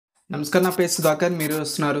నమస్కారం, నా పేరు సుధాకర్. మీరు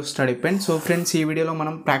వస్తున్నారు స్టడీ పెన్. సో ఫ్రెండ్స్, ఈ వీడియోలో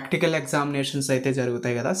మనం ప్రాక్టికల్ ఎగ్జామినేషన్స్ అయితే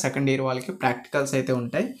జరుగుతాయి కదా, సెకండ్ ఇయర్ వాళ్ళకి ప్రాక్టికల్స్ అయితే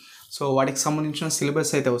ఉంటాయి. సో వాటికి సంబంధించిన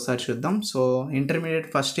సిలబస్ అయితే ఒకసారి చూద్దాం. సో ఇంటర్మీడియట్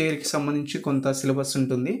ఫస్ట్ ఇయర్కి సంబంధించి కొంత సిలబస్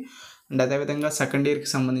ఉంటుంది, అండ్ అదేవిధంగా సెకండ్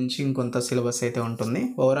ఇయర్కి సంబంధించి ఇంకొంత సిలబస్ అయితే ఉంటుంది.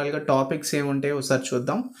 ఓవరాల్గా టాపిక్స్ ఏముంటాయో ఒకసారి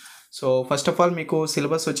చూద్దాం. సో ఫస్ట్ ఆఫ్ ఆల్ మీకు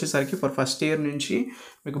సిలబస్ వచ్చేసరికి ఫర్ ఫస్ట్ ఇయర్ నుంచి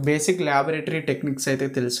మీకు బేసిక్ ల్యాబొరేటరీ టెక్నిక్స్ అయితే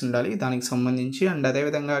తెలిసి ఉండాలి దానికి సంబంధించి, అండ్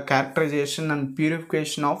అదేవిధంగా characterisation and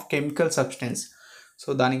purification of chemical substance, so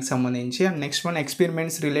దానికి సంబంధించి. And next one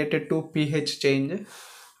experiments related to pH change,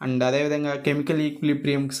 and అదేవిధంగా కెమికల్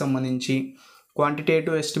ఈక్విలిబ్రియంకి సంబంధించి,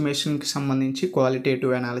 క్వాంటిటేటివ్ ఎస్టిమేషన్కి సంబంధించి,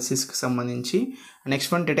 క్వాలిటేటివ్ అనాలిసిస్కి సంబంధించి.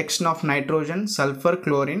 Next one detection of nitrogen, sulphur,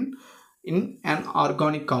 chlorine in and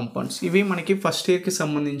organic compounds. ఇవి మనకి first ఇయర్కి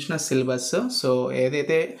సంబంధించిన సిలబస్. సో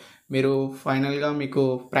ఏదైతే మీరు ఫైనల్గా మీకు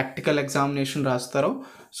ప్రాక్టికల్ ఎగ్జామినేషన్ రాస్తారో,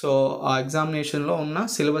 సో ఆ ఎగ్జామినేషన్లో ఉన్న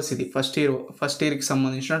సిలబస్ ఇది ఫస్ట్ ఇయర్కి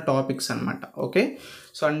సంబంధించిన టాపిక్స్ అనమాట. ఓకే.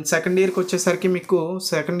 సో అండ్ సెకండ్ ఇయర్కి వచ్చేసరికి మీకు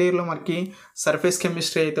సెకండ్ ఇయర్లో మనకి సర్ఫేస్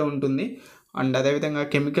కెమిస్ట్రీ అయితే ఉంటుంది, అండ్ అదేవిధంగా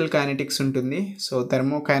కెమికల్ కైనెటిక్స్ ఉంటుంది, సో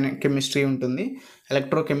కెమిస్ట్రీ ఉంటుంది,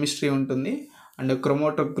 ఎలక్ట్రోకెమిస్ట్రీ ఉంటుంది, అండ్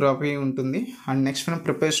క్రోమాటోగ్రఫీ ఉంటుంది, అండ్ నెక్స్ట్ మనం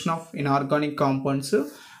preparation of inorganic compounds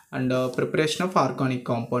and preparation of organic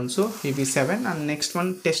compounds, ఇవి 7. And next one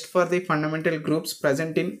test for the fundamental groups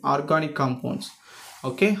present in organic compounds.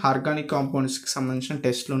 Okay, organic కాంపౌండ్స్కి సంబంధించిన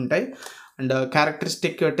టెస్ట్లు ఉంటాయి. And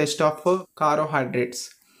characteristic test of carbohydrates,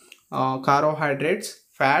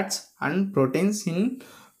 fats and proteins in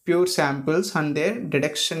pure samples and there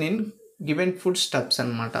detection in given food stuffs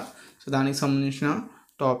అనమాట. So దానికి సంబంధించిన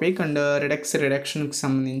topic. And రిడక్షన్కి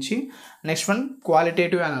సంబంధించి. Next one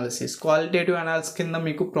qualitative analysis కింద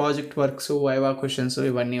మీకు project works, viva questions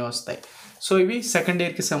ఇవన్నీ వస్తాయి. సో ఇవి సెకండ్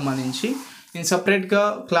ఇయర్కి సంబంధించి. నేను సపరేట్గా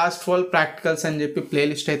క్లాస్ 12 ప్రాక్టికల్స్ అని చెప్పి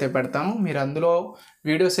ప్లేలిస్ట్ అయితే పెడతాను. మీరు అందులో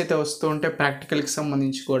వీడియోస్ అయితే వస్తూ ఉంటే ప్రాక్టికల్కి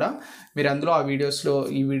సంబంధించి కూడా మీరు అందులో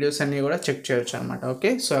ఈ వీడియోస్ అన్నీ కూడా చెక్ చేయొచ్చు అనమాట.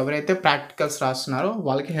 ఓకే. సో ఎవరైతే ప్రాక్టికల్స్ రాస్తున్నారో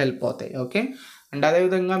వాళ్ళకి హెల్ప్ అవుతాయి. ఓకే. అండ్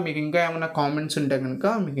అదేవిధంగా మీకు ఇంకా ఏమైనా కామెంట్స్ ఉంటే కనుక,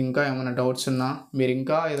 మీకు ఇంకా ఏమైనా డౌట్స్ ఉన్నా, మీరు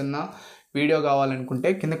ఇంకా ఏదన్నా వీడియో కావాలనుకుంటే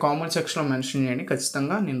కింద కామెంట్ సెక్షన్లో మెన్షన్ చేయండి,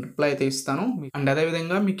 ఖచ్చితంగా నేను రిప్లై అయితే ఇస్తాను. అండ్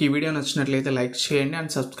అదేవిధంగా మీకు ఈ వీడియో నచ్చినట్లయితే లైక్ చేయండి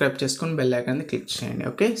అండ్ సబ్స్క్రైబ్ చేసుకొని బెల్ ఐకాన్ని క్లిక్ చేయండి.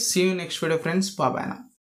 Okay. See you next video friends. Bye.